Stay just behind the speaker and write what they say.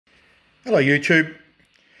Hello YouTube.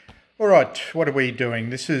 Alright, what are we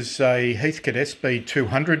doing? This is a Heathkit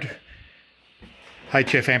SB-200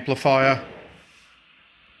 HF amplifier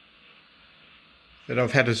that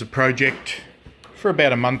I've had as a project for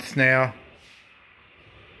about a month now,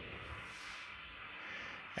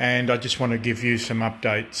 and I just want to give you some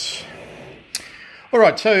updates.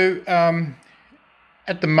 Alright, so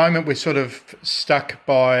at the moment we're sort of stuck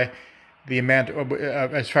by the amount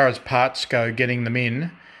as far as parts go, getting them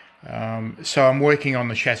in. So I'm working on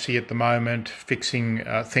the chassis at the moment, fixing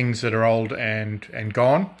things that are old and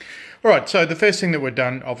gone. Alright, so the first thing that we've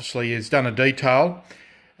done obviously is done a detail.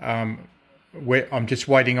 Where I'm just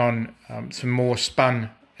waiting on some more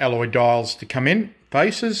spun alloy dials to come in,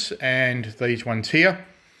 faces, and these ones here.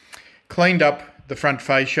 Cleaned up the front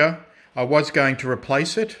fascia. I was going to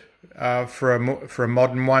replace it for a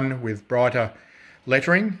modern one with brighter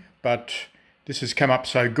lettering, but this has come up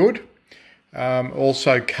so good.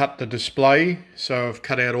 Also cut the display, so I've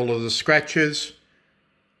cut out all of the scratches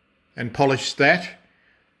and polished that,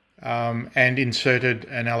 and inserted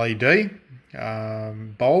an LED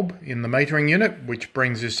bulb in the metering unit, which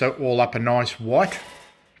brings this all up a nice white.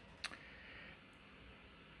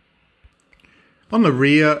 On the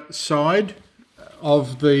rear side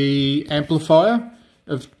of the amplifier,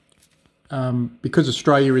 because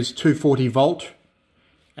Australia is 240 volt,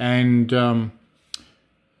 and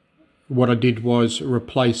what I did was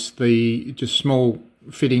replace the just small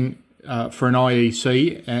fitting for an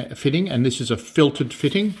IEC fitting, and this is a filtered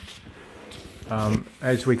fitting,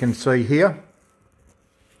 as we can see here.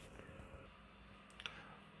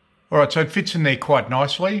 Alright, so it fits in there quite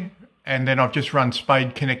nicely, and then I've just run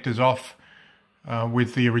spade connectors off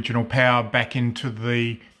with the original power back into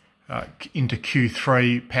the into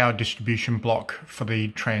Q3 power distribution block for the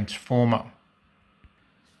transformer.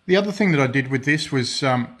 The other thing that I did with this was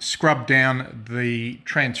scrub down the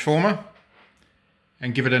transformer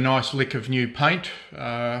and give it a nice lick of new paint.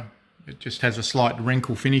 It just has a slight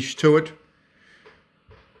wrinkle finish to it,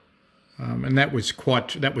 and that was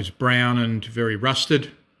brown and very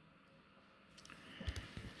rusted.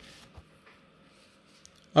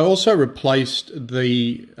 I also replaced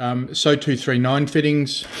the SO239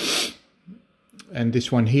 fittings and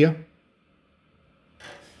this one here.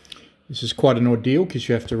 This is quite an ordeal because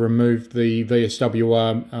you have to remove the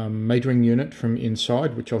VSWR metering unit from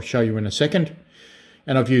inside, which I'll show you in a second.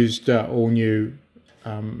 And I've used all new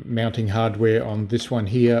mounting hardware on this one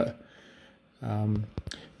here.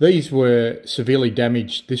 These were severely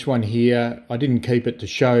damaged. This one here, I didn't keep it to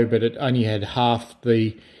show, but it only had half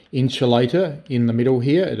the insulator in the middle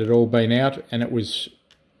here. It had all been out, and it was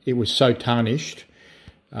so tarnished,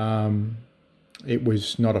 it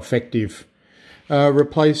was not effective.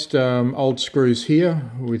 Replaced old screws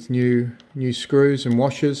here with new screws and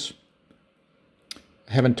washers.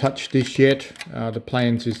 Haven't touched this yet. The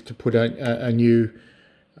plans is to put a new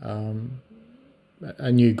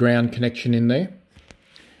ground connection in there,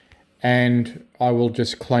 and I will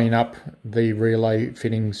just clean up the relay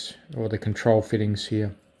fittings or the control fittings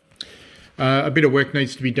here. A bit of work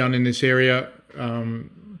needs to be done in this area,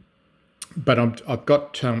 but I've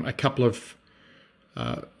got a couple of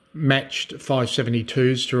matched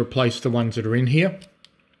 572s to replace the ones that are in here.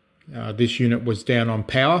 This unit was down on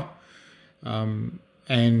power,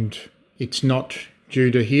 and it's not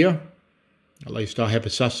due to here. At least I have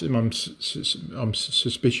I'm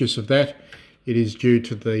suspicious of that. It is due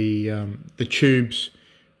to the tubes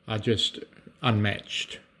are just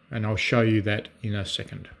unmatched, and I'll show you that in a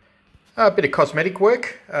second. A bit of cosmetic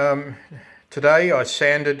work. Today I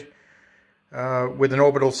sanded with an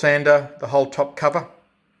orbital sander the whole top cover,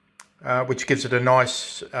 which gives it a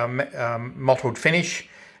nice mottled finish,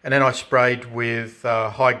 and then I sprayed with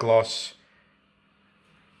high gloss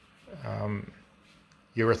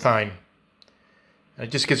urethane. And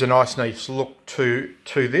it just gives a nice look to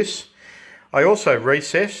this. I also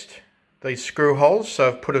recessed these screw holes, so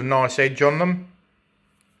I've put a nice edge on them.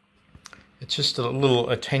 It's just a little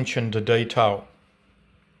attention to detail.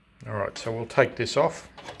 Alright, so we'll take this off.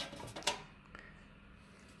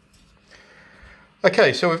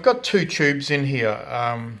 Okay, so we've got two tubes in here.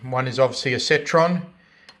 One is obviously a Cetron,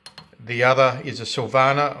 the other is a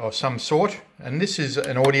Sylvana of some sort, and this is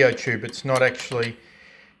an audio tube. It's not actually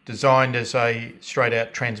designed as a straight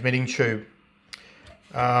out transmitting tube.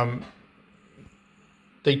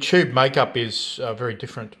 The tube makeup is very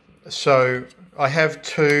different. So I have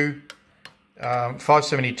two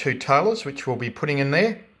 572 tailors, which we'll be putting in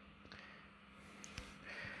there.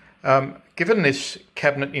 Given this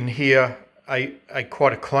cabinet in here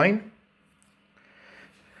quite a clean,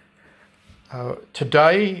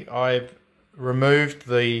 today I've removed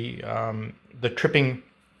the tripping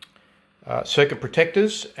circuit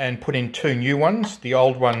protectors and put in 2 new ones. The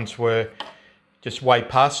old ones were just way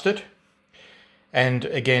past it. And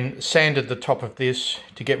again, sanded the top of this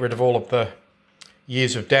to get rid of all of the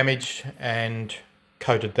years of damage, and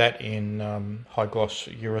coated that in high gloss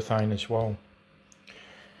urethane as well.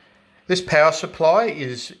 This power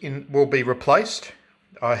supply will be replaced.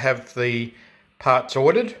 I have the parts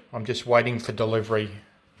ordered. I'm just waiting for delivery.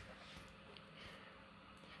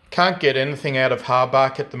 Can't get anything out of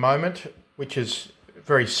HARBACH at the moment, which is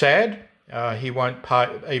very sad. He won't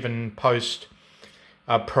even post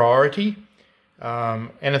priority.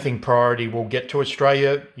 Anything priority will get to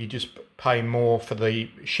Australia. You just pay more for the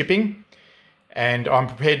shipping, and I'm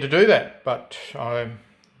prepared to do that, but I'm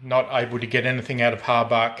not able to get anything out of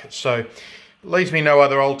HARBACH, so it leaves me no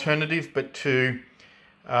other alternative but to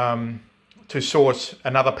source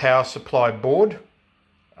another power supply board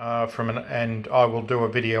and I will do a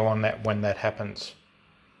video on that when that happens.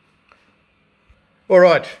 All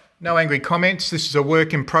right, no angry comments. This is a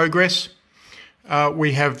work in progress.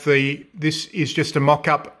 We have this is just a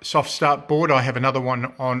mock-up soft start board. I have another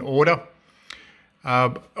one on order.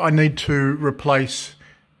 I need to replace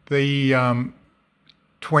the I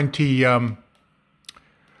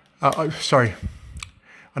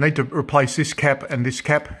need to replace this cap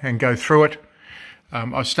and go through it.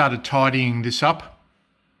 I've started tidying this up.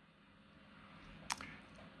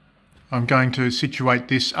 I'm going to situate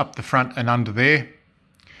this up the front and under there,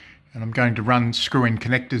 and I'm going to run screw-in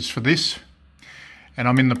connectors for this. And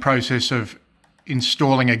I'm in the process of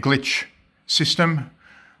installing a glitch system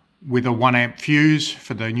with a 1 amp fuse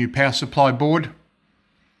for the new power supply board.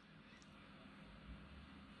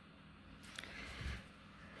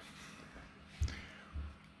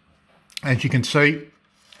 As you can see,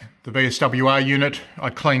 the VSWR unit, I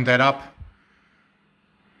cleaned that up,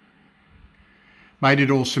 made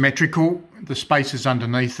it all symmetrical. The spaces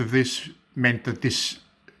underneath of this meant that this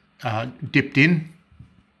dipped in.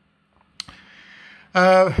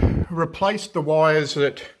 Replaced the wires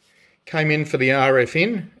that came in for the RF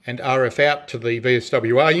in and RF out to the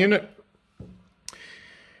VSWR unit.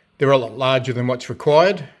 They're a lot larger than what's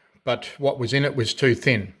required, but what was in it was too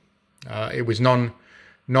thin. It was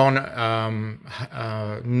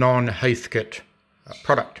non-Heathkit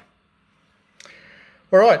product.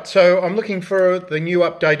 All right, so I'm looking for the new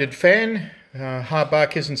updated fan.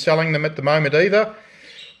 HARBACH isn't selling them at the moment either,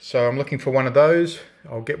 so I'm looking for one of those.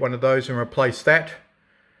 I'll get one of those and replace that.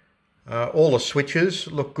 All the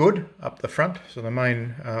switches look good up the front, so the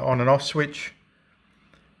main on and off switch.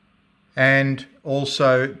 And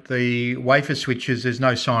also the wafer switches, there's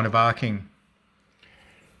no sign of arcing.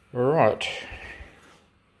 All right.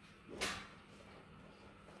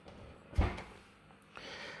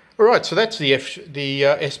 All right, so that's the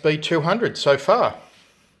SB-200 so far.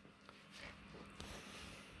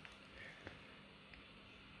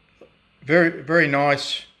 Very, very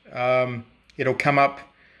nice. It'll come up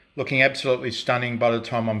looking absolutely stunning by the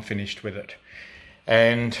time I'm finished with it.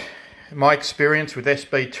 And my experience with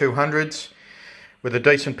SB-200s, with a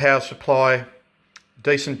decent power supply,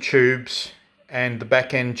 decent tubes, and the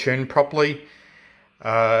back end tuned properly,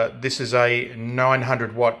 this is a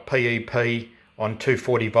 900 watt PEP on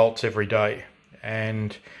 240 volts every day.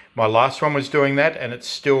 And my last one was doing that, and it's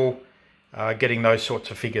still getting those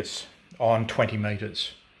sorts of figures on 20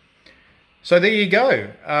 meters. So there you go.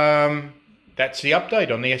 That's the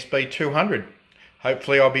update on the SB-200.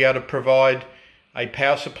 Hopefully I'll be able to provide a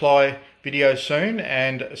power supply video soon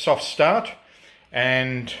and a soft start.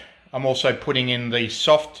 And I'm also putting in the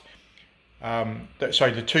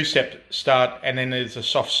the two-step start, and then there's a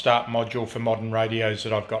soft start module for modern radios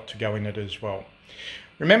that I've got to go in it as well.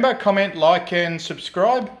 Remember, comment, like and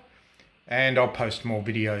subscribe, and I'll post more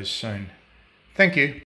videos soon. Thank you.